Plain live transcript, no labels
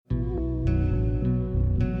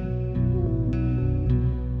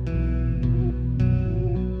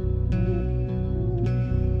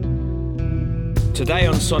Today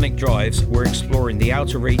on Sonic Drives, we're exploring the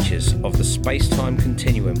outer reaches of the space-time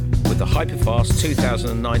continuum with the hyperfast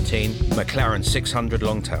 2019 McLaren 600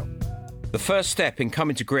 Longtail. The first step in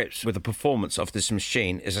coming to grips with the performance of this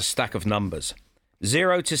machine is a stack of numbers.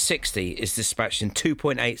 0 to 60 is dispatched in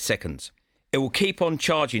 2.8 seconds. It will keep on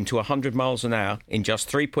charging to 100 miles an hour in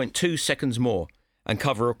just 3.2 seconds more and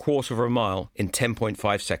cover a quarter of a mile in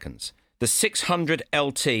 10.5 seconds. The 600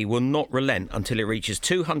 LT will not relent until it reaches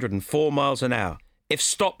 204 miles an hour. If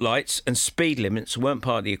stoplights and speed limits weren't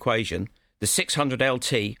part of the equation, the 600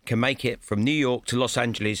 LT can make it from New York to Los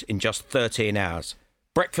Angeles in just 13 hours.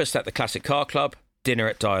 Breakfast at the Classic Car Club, dinner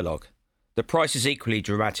at Dialogue. The price is equally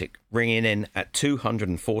dramatic, ringing in at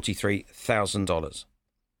 $243,000.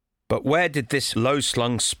 But where did this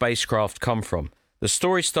low-slung spacecraft come from? The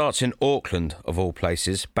story starts in Auckland, of all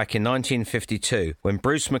places, back in 1952, when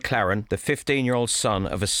Bruce McLaren, the 15-year-old son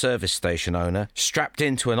of a service station owner, strapped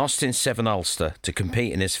into an Austin 7 Ulster to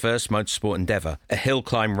compete in his first motorsport endeavour, a hill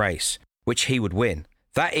climb race, which he would win.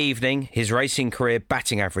 That evening, his racing career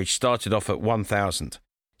batting average started off at 1,000.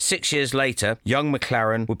 6 years later, young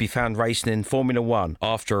McLaren would be found racing in Formula One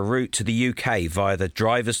after a route to the UK via the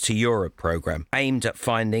Drivers to Europe programme, aimed at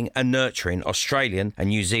finding and nurturing Australian and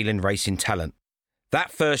New Zealand racing talent.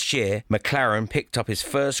 That first year, McLaren picked up his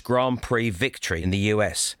first Grand Prix victory in the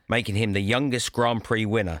US, making him the youngest Grand Prix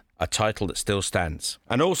winner, a title that still stands.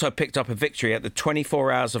 And also picked up a victory at the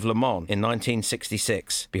 24 Hours of Le Mans in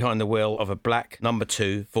 1966, behind the wheel of a black No.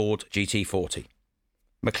 2 Ford GT40.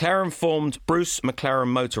 McLaren formed Bruce McLaren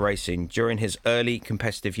Motor Racing during his early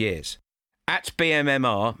competitive years. At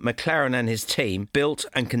BMMR, McLaren and his team built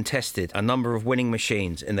and contested a number of winning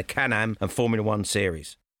machines in the Can-Am and Formula One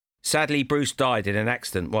series. Sadly, Bruce died in an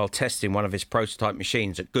accident while testing one of his prototype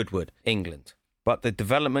machines at Goodwood, England. But the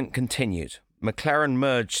development continued. McLaren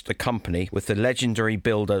merged the company with the legendary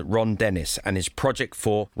builder Ron Dennis and his Project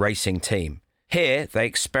 4 racing team. Here, they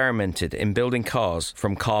experimented in building cars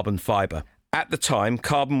from carbon fibre. At the time,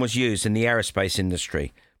 carbon was used in the aerospace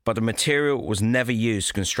industry, but the material was never used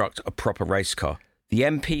to construct a proper race car. The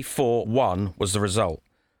MP4-1 was the result.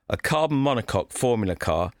 A carbon monocoque formula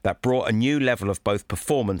car that brought a new level of both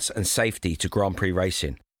performance and safety to Grand Prix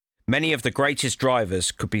racing. Many of the greatest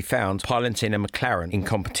drivers could be found piloting a McLaren in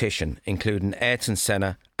competition, including Ayrton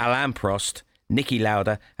Senna, Alain Prost, Niki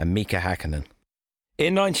Lauda and Mika Hakkinen.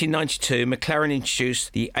 In 1992, McLaren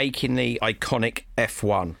introduced the achingly iconic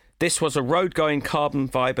F1. This was a road-going carbon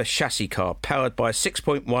fibre chassis car powered by a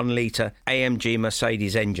 6.1-litre AMG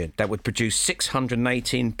Mercedes engine that would produce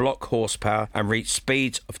 618 block horsepower and reach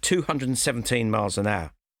speeds of 217 miles an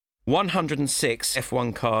hour. 106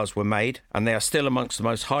 F1 cars were made, and they are still amongst the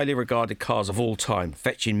most highly regarded cars of all time,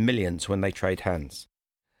 fetching millions when they trade hands.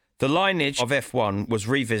 The lineage of F1 was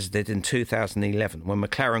revisited in 2011 when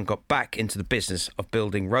McLaren got back into the business of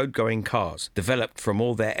building road-going cars developed from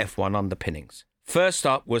all their F1 underpinnings. First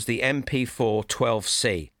up was the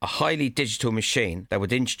MP4-12C, a highly digital machine that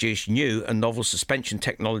would introduce new and novel suspension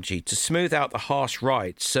technology to smooth out the harsh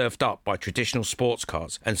ride served up by traditional sports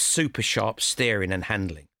cars and super sharp steering and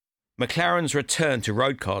handling. McLaren's return to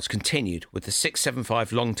road cars continued with the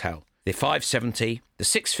 675 Longtail, the 570, the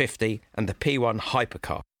 650 and the P1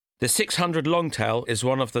 Hypercar. The 600 Longtail is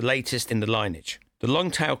one of the latest in the lineage. The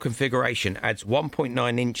Longtail configuration adds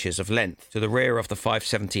 1.9 inches of length to the rear of the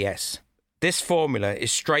 570S. This formula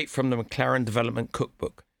is straight from the McLaren Development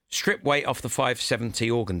Cookbook. Strip weight off the 570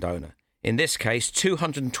 organ donor. In this case,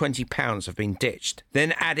 220 pounds have been ditched.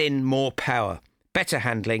 Then add in more power, better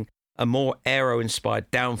handling, and more aero-inspired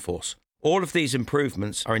downforce. All of these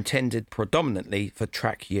improvements are intended predominantly for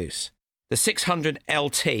track use. The 600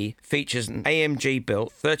 LT features an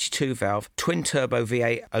AMG-built 32-valve twin-turbo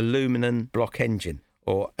V8 aluminum block engine,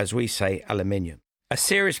 or as we say, aluminium. A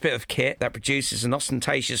serious bit of kit that produces an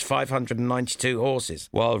ostentatious 592 horses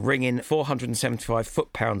while wringing 475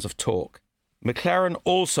 foot-pounds of torque. McLaren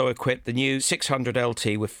also equipped the new 600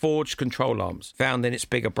 LT with forged control arms found in its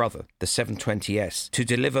bigger brother, the 720S, to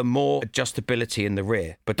deliver more adjustability in the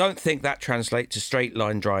rear. But don't think that translates to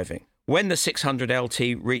straight-line driving. When the 600 LT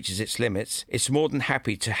reaches its limits, it's more than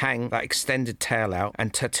happy to hang that extended tail out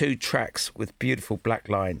and tattoo tracks with beautiful black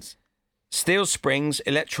lines. Steel springs,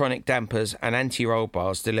 electronic dampers and anti-roll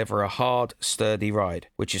bars deliver a hard, sturdy ride,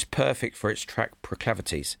 which is perfect for its track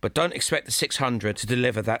proclivities. But don't expect the 600 to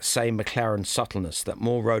deliver that same McLaren subtleness that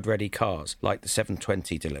more road-ready cars like the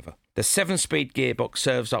 720 deliver. The 7-speed gearbox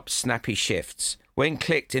serves up snappy shifts. When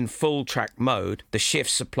clicked in full track mode, the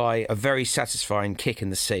shifts supply a very satisfying kick in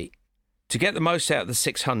the seat. To get the most out of the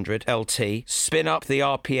 600 LT, spin up the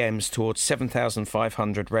RPMs towards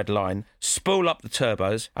 7,500 red line, spool up the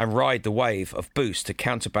turbos, and ride the wave of boost to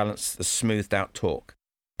counterbalance the smoothed out torque.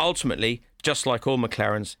 Ultimately, just like all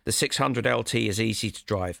McLarens, the 600 LT is easy to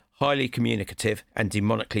drive, highly communicative, and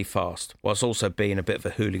demonically fast, whilst also being a bit of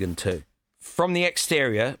a hooligan too. From the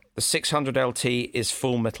exterior, the 600 LT is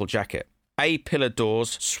full metal jacket. A-pillar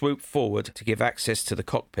doors swoop forward to give access to the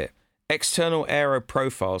cockpit. External aero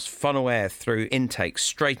profiles funnel air through intakes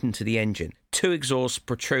straight into the engine. 2 exhausts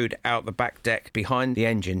protrude out the back deck behind the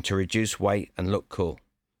engine to reduce weight and look cool.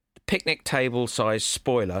 The picnic table-sized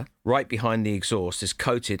spoiler right behind the exhaust is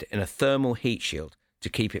coated in a thermal heat shield to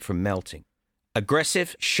keep it from melting.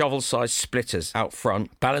 Aggressive shovel-sized splitters out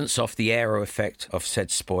front balance off the aero effect of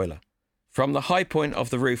said spoiler. From the high point of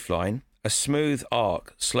the roofline, a smooth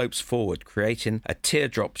arc slopes forward, creating a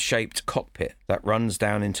teardrop-shaped cockpit that runs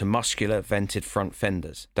down into muscular vented front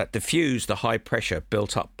fenders that diffuse the high pressure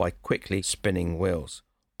built up by quickly spinning wheels.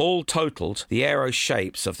 All totaled, the aero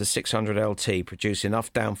shapes of the 600 LT produce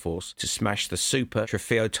enough downforce to smash the Super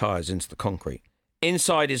Trofeo tyres into the concrete.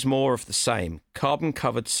 Inside is more of the same.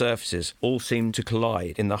 Carbon-covered surfaces all seem to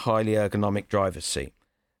collide in the highly ergonomic driver's seat.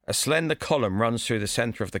 A slender column runs through the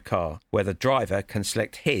centre of the car, where the driver can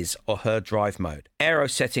select his or her drive mode, aero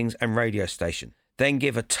settings and radio station, then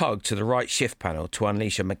give a tug to the right shift panel to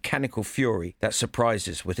unleash a mechanical fury that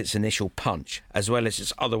surprises with its initial punch, as well as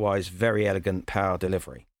its otherwise very elegant power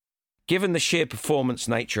delivery. Given the sheer performance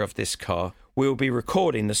nature of this car, we will be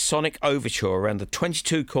recording the sonic overture around the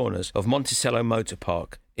 22 corners of Monticello Motor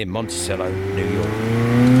Park in Monticello, New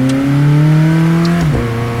York.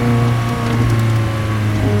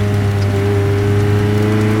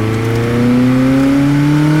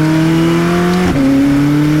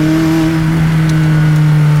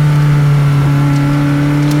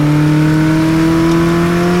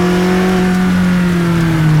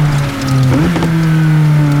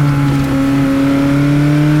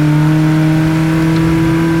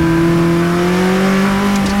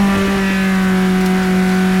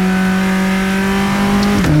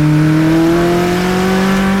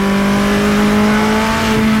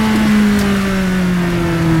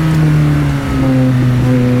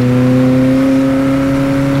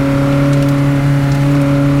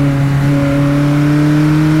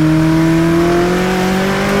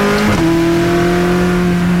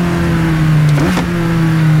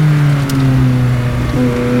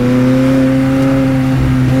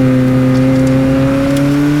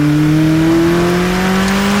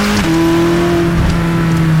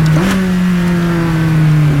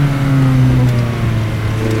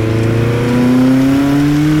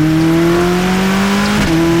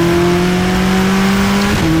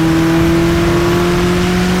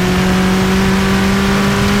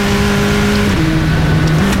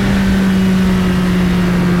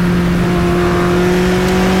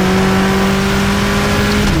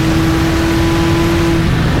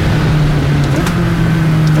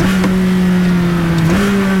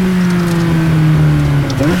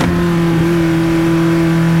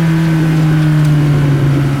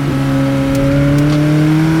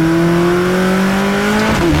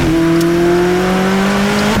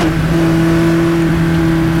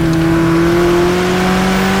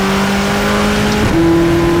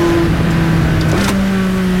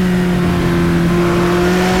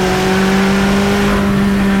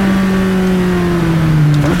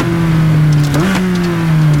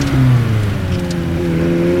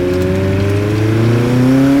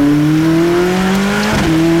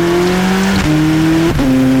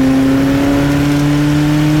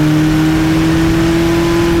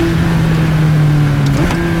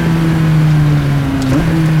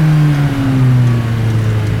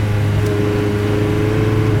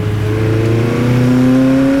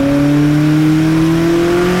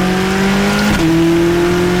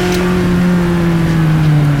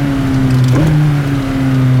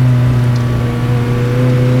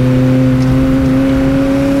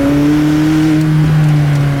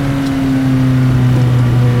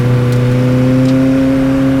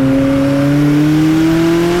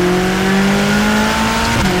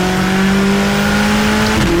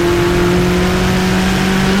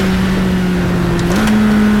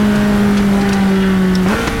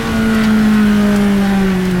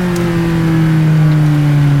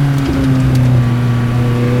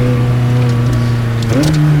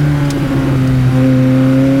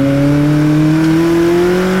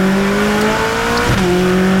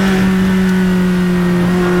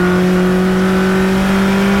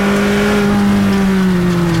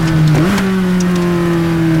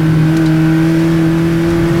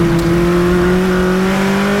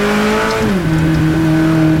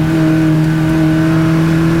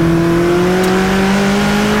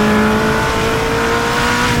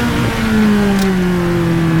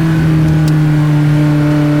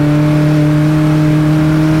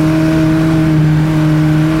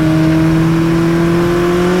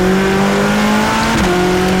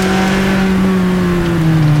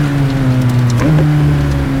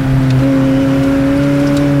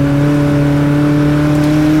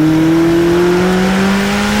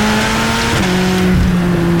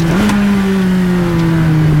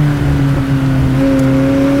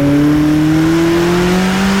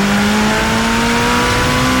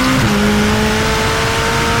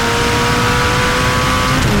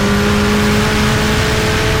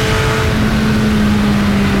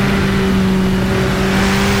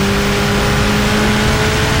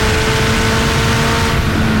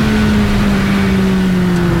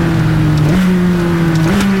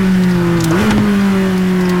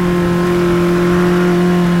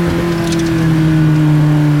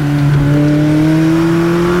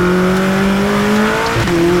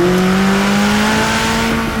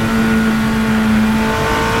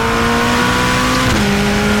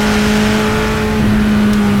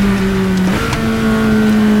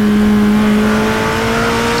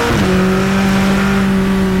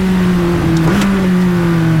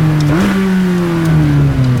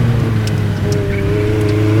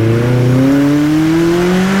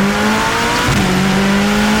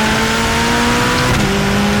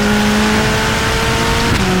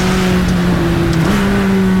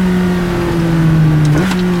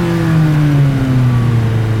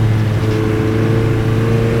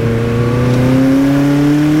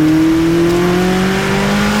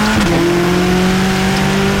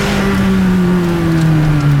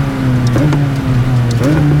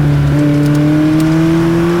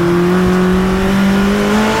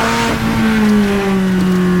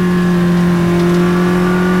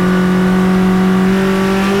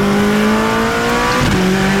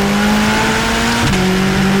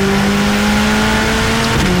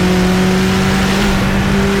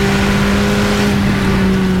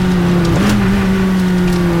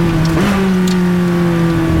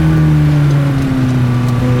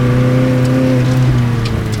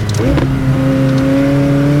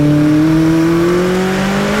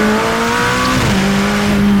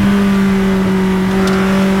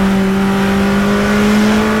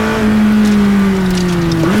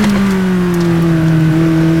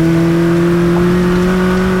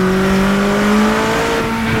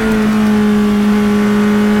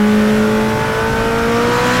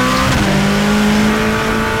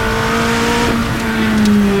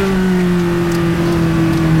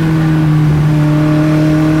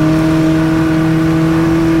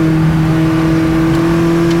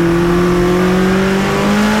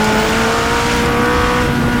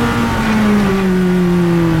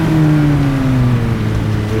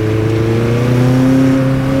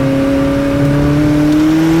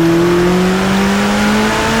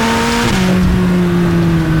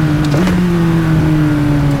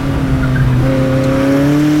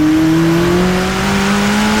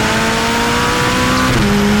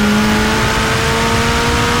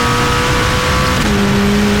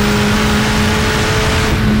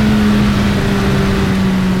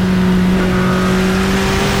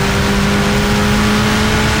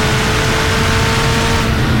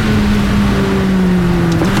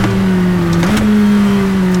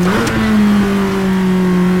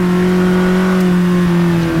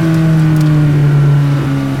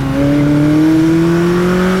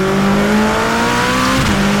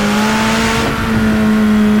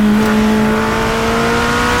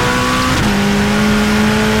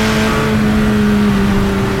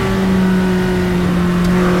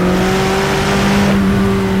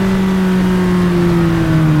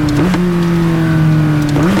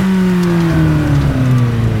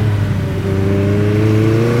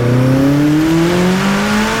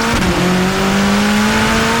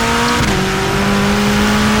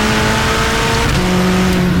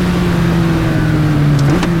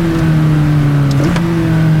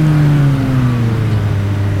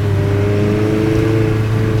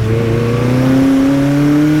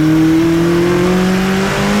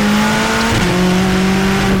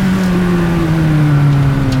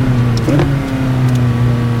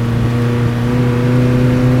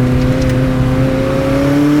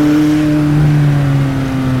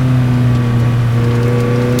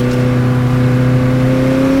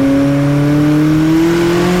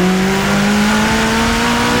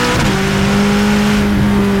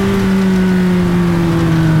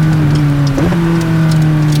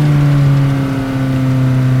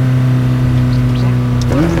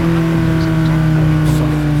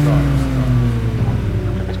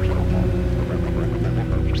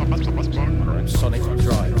 Sonic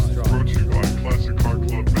Drive.